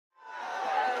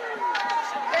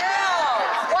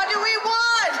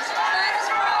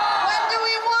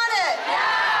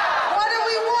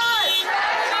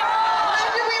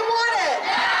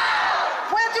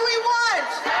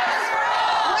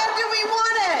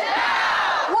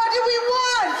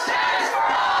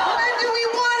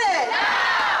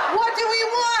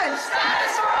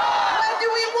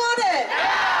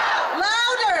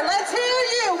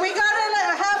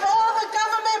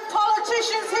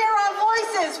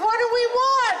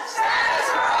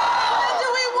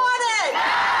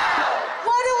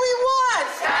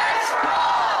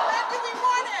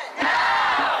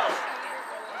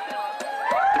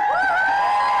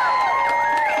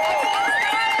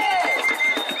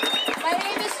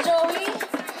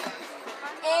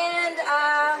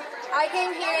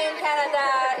came here in Canada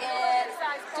in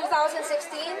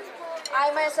 2016.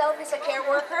 I myself is a care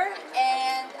worker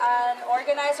and an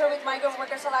organizer with Migrant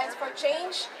Workers Alliance for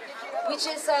Change, which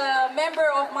is a member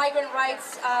of Migrant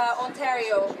Rights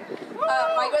Ontario,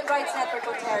 Migrant Rights Network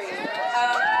Ontario.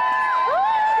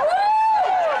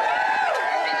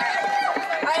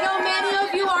 I know many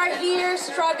of you are here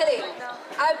struggling.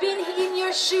 I've been in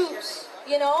your shoes,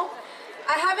 you know.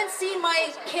 I haven't seen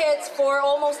my kids for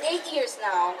almost 8 years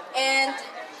now, and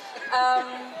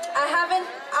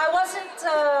I wasn't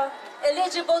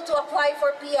eligible to apply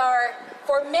for PR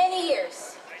for many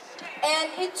years, and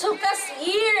it took us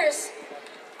years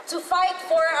to fight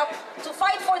for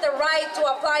the right to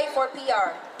apply for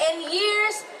PR, and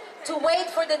years to wait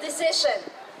for the decision.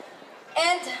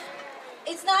 And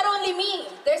it's not only me.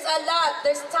 There's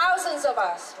thousands of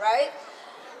us, right?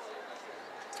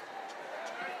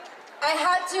 I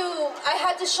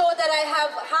had to show that I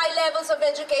have high levels of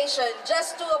education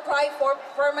just to apply for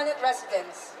permanent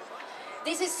residence.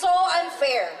 This is so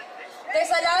unfair. There's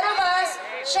a lot of us.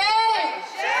 Shame!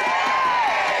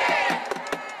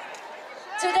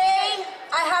 Today,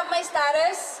 I have my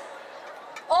status.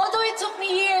 Although it took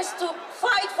me years to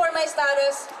fight for my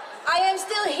status, I am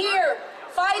still here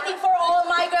fighting for all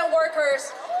migrant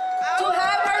workers to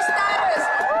have our status,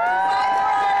 to fight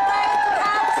for our right to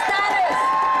have status.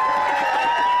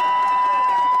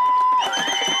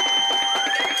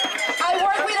 I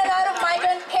work with a lot of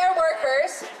migrant care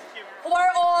workers who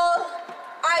are all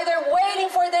either waiting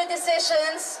for their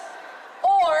decisions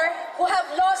or who have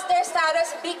lost their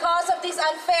status because of this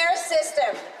unfair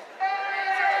system.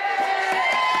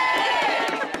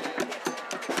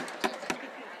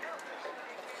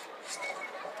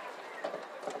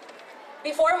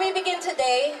 Before we begin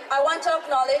today, I want to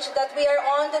acknowledge that we are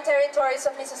on the territories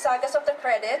of Mississaugas of the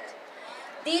Credit.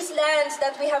 These lands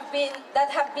that have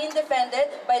been defended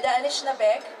by the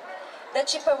Anishinaabe, the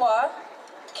Chippewa,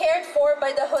 cared for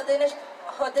by the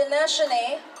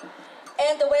Haudenosaunee,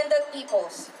 and the Wendat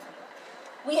peoples.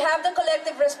 We have the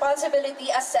collective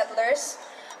responsibility as settlers,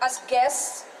 as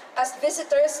guests, as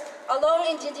visitors, along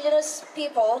Indigenous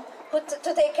people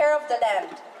to take care of the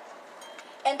land.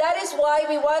 And that is why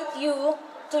we want you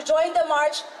to join the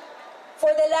march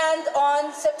for the land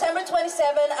on September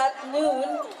 27 at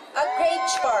noon at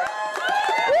Grange Park.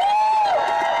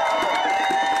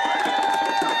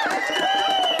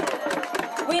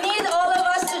 We need all of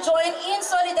us to join in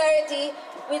solidarity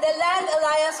with the Land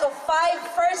Alliance of 5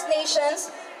 First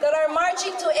Nations that are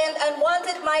marching to end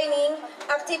unwanted mining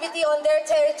activity on their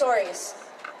territories.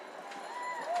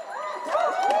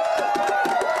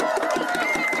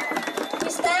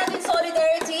 Stand in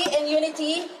solidarity and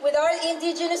unity with our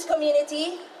Indigenous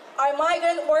community, our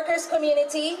migrant workers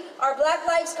community, our Black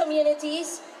Lives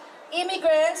communities,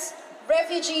 immigrants,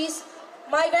 refugees,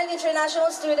 migrant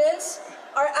international students,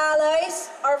 our allies,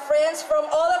 our friends from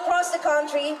all across the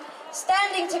country,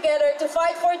 standing together to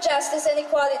fight for justice and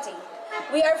equality.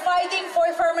 We are fighting for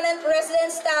permanent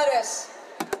resident status.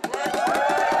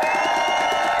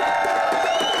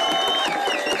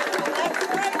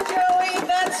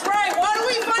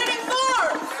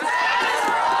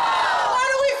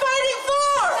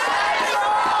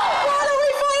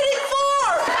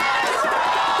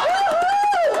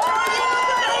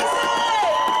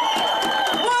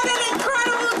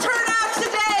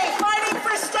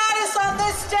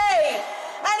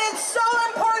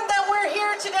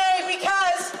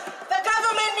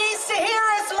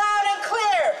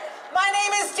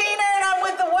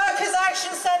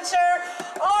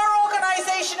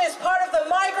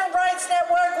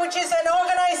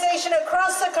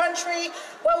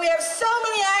 Where we have so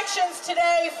many actions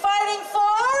today fighting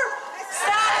for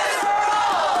status for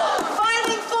all.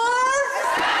 Fighting for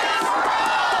status for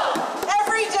all.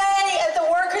 Every day at the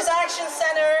Workers' Action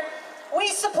Center, we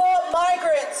support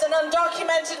migrants and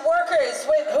undocumented workers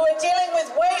who are dealing with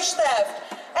wage theft,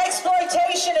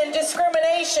 exploitation, and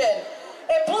discrimination.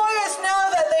 Employers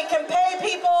know that they can pay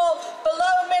people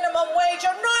below minimum wage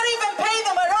or not even pay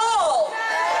them at all.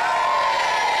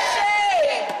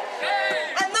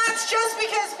 Just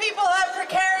because people have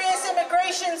precarious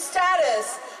immigration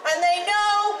status and they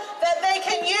know that they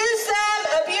can use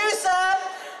them, abuse them,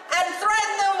 and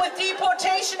threaten them with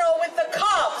deportation or with the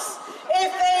cops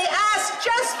if they ask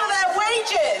just for their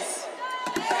wages.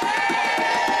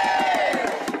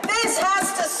 This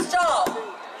has to stop,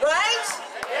 right?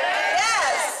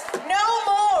 Yes, no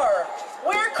more.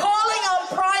 We're calling on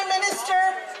Prime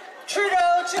Minister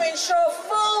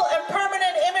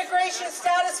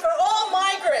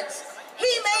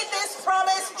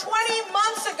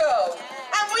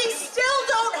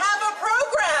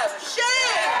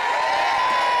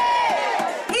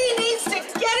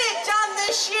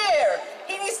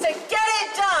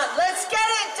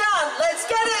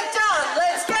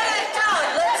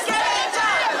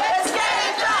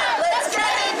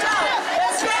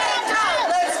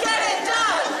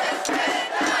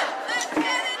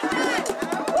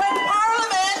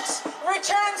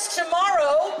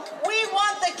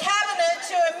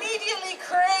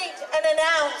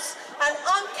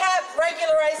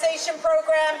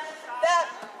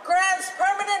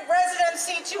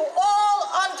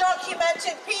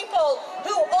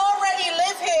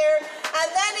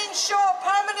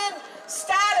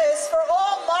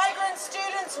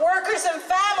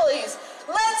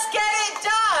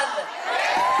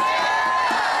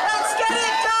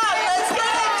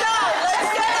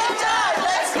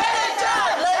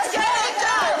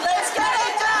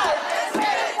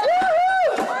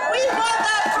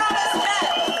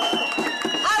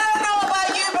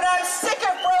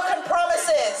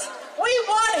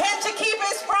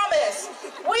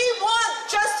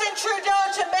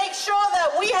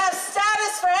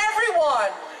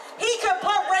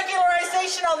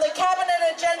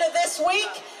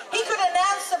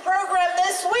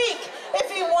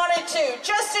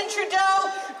Justin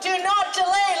Trudeau, do not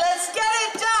delay. Let's get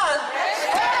it done.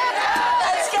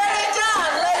 Let's get it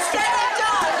done. Let's get it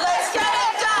done. Let's get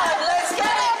it done. Let's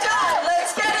get it done.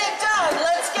 Let's get it done.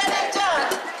 Let's get it done.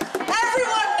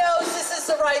 Everyone knows this is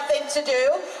the right thing to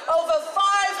do. Over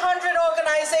 500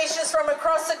 organizations from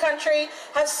across the country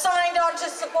have signed on to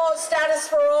support Status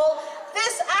for All.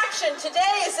 This action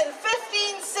today is in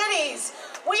 15 cities.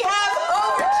 We have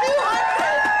over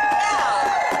 200.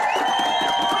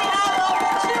 We have over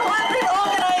 200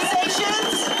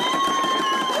 organizations.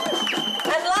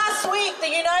 And last week,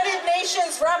 the United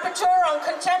Nations Rapporteur on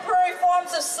Contemporary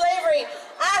Forms of Slavery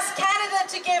asked Canada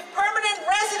to give permanent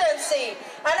residency.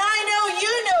 And I know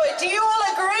you know it. Do you all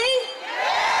agree?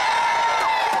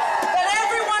 That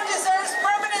everyone deserves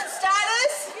permanent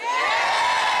status?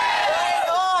 Right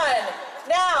on.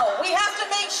 Now, we have to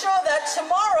make sure that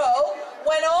tomorrow,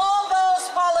 when all those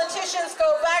politicians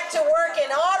go back to work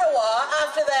in Ottawa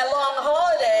after their long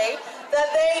holiday, that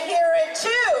they hear it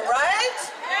too, right?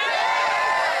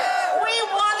 We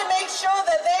want to make sure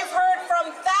that they've heard from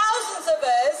thousands of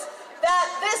us that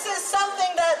this is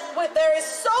something that there is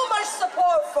so much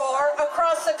support for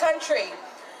across the country.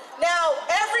 Now,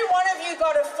 every one of you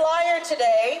got a flyer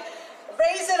today.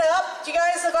 Raise it up. You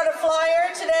guys have got a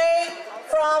flyer today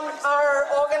from our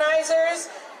organizers.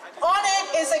 On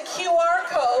it is a QR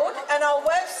code and our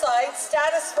website,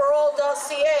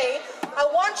 statusforall.ca. I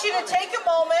want you to take a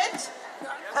moment,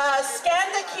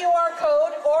 scan the QR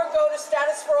code, or go to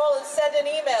Status for All and send an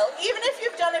email. Even if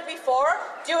you've done it before,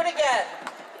 do it again.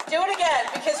 Do it again,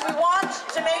 because we want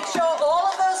to make sure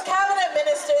all of those cabinet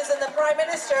ministers and the Prime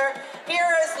Minister hear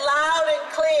us loud and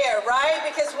clear, right?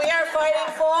 Because we are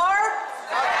fighting for?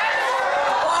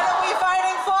 What are we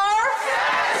fighting for?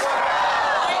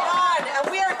 Right on.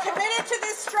 And we are committed to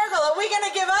this struggle. Are we going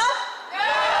to give up?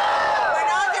 No! We're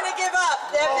not going to give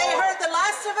up. Have they heard the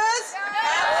last of us?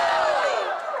 Absolutely.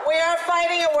 We are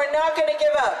fighting and we're not going to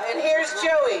give up. And here's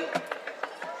Joey.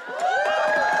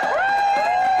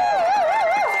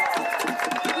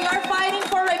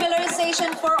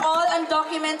 For all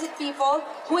undocumented people,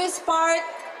 which is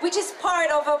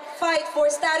part of a fight for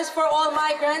status for all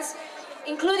migrants,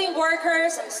 including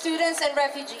workers, students, and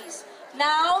refugees.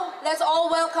 Now, let's all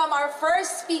welcome our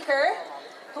first speaker,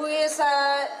 who is,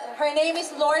 her name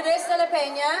is Lourdes de la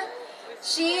Peña.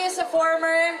 She is a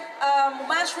former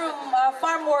mushroom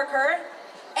farm worker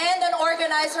and an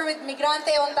organizer with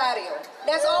Migrante Ontario.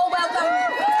 Let's all welcome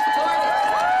Lourdes.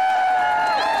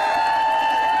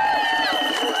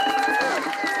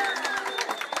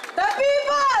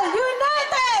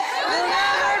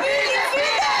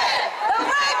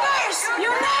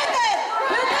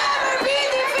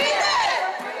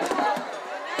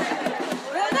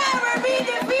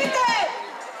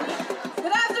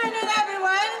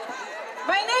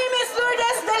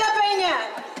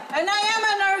 And I am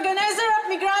an organizer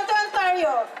of Migrante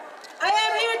Ontario. I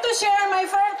am here to share my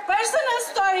personal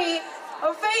story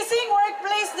of facing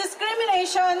workplace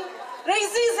discrimination,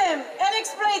 racism, and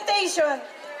exploitation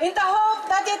in the hope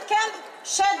that it can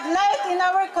shed light in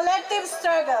our collective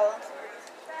struggle.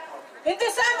 In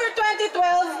December 2012,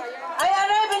 I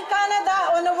arrived in Canada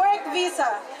on a work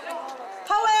visa.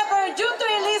 However, due to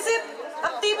illicit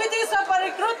activities of a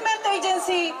recruitment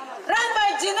agency run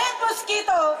by Jeanette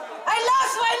Mosquito, I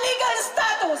lost my legal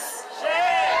status.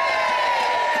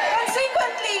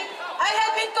 Consequently, I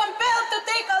have been compelled to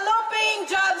take a low-paying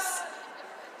jobs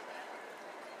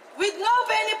with no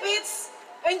benefits,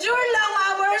 endure long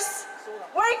hours,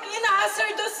 work in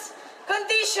hazardous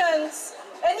conditions,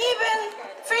 and even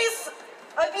face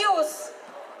abuse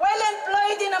while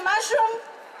employed in a mushroom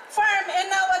farm and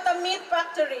now at a meat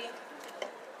factory.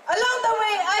 Along the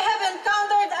way, I have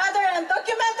encountered other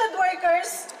undocumented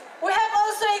workers who have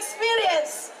also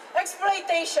experienced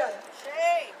exploitation.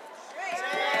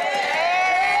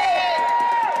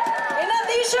 In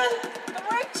addition to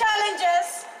work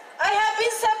challenges, I have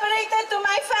been separated to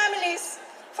my families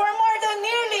for more than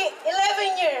nearly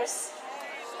 11 years.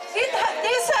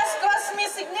 This has caused me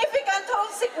significant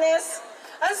homesickness,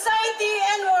 anxiety,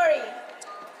 and worry,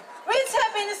 which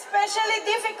have been especially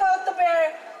difficult to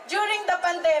bear during the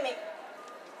pandemic.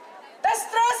 The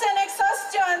stress and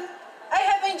exhaustion I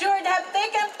have endured have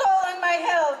taken toll on my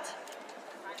health,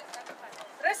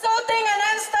 resulting in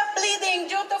non-stop bleeding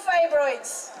due to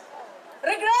fibroids.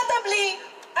 Regrettably,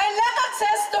 I lack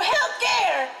access to health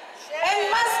care and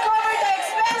must cover the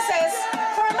expenses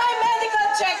for my medical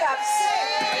checkups.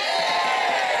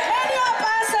 Many of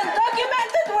us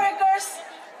undocumented workers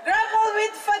grapple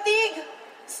with fatigue,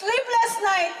 sleepless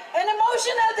night, and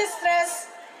emotional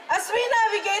distress as we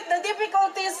navigate the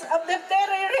difficulties of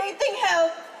deteriorating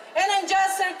health and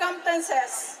unjust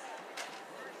circumstances.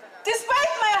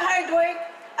 Despite my hard work,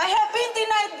 I have been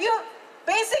denied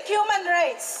basic human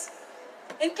rights,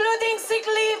 including sick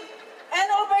leave and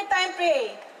overtime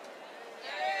pay.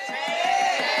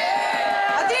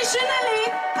 Additionally,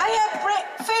 I have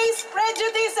faced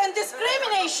prejudice and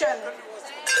discrimination,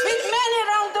 with many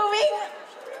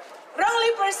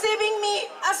wrongly perceiving me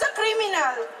as a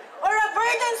criminal or a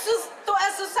burden to a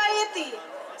society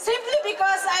simply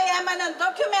because I am an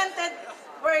undocumented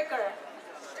worker.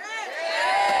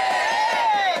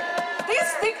 This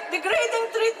degrading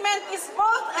treatment is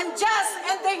both unjust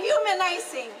and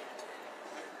dehumanizing.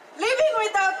 Living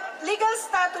without legal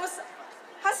status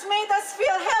has made us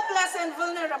feel helpless and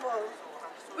vulnerable.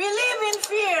 We live in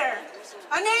fear,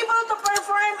 unable to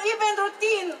perform even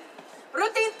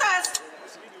routine tasks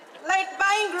like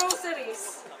buying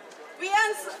groceries. We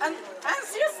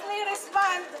anxiously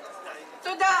respond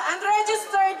to the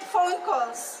unregistered phone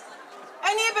calls,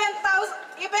 and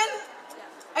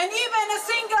even a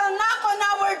single knock on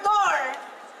our door,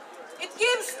 it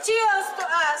gives chills to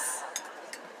us,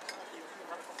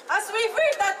 as we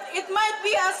fear that it might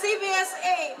be a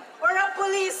CBSA or a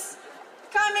police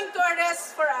coming to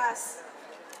arrest for us.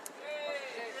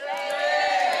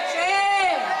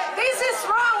 Shame! This is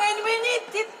wrong and we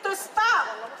need it to stop.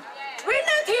 We're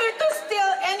not here to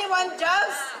steal anyone's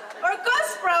jobs or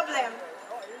cause problems.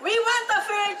 We want a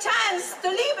fair chance to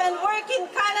live and work in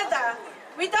Canada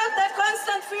without the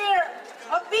constant fear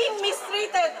of being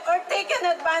mistreated or taken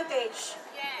advantage.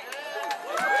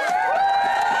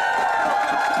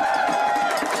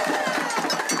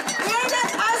 We are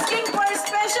not asking for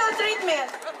special treatment.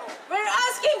 We're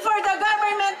asking for the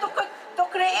government to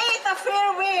create a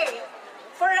fair way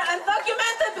for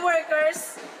undocumented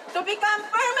workers to become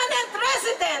permanent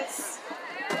residents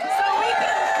so we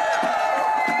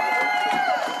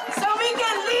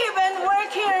can live and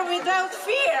work here without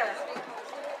fear.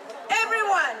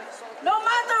 Everyone, no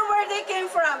matter where they came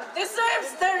from,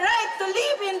 deserves the right to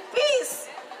live in peace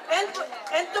and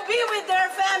to be with their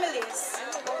families.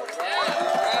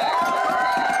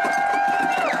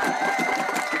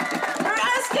 We're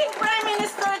asking Prime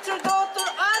Minister Trudeau to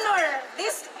honor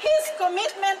his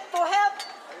commitment to help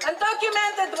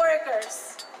undocumented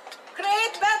workers,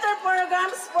 create better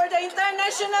programs for the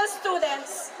international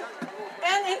students,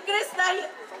 and increase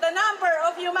the number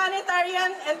of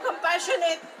humanitarian and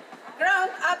compassionate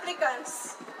grant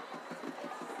applicants.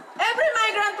 Every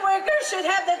migrant worker should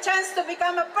have the chance to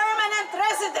become a permanent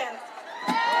resident.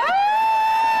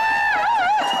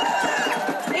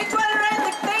 Equal right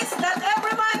dictates that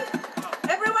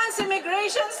everyone's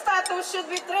immigration status should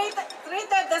be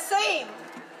treated the same.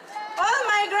 All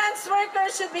migrants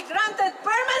workers should be granted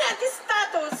permanent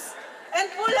status and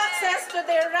full access to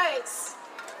their rights.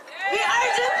 We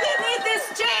urgently need this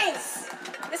change.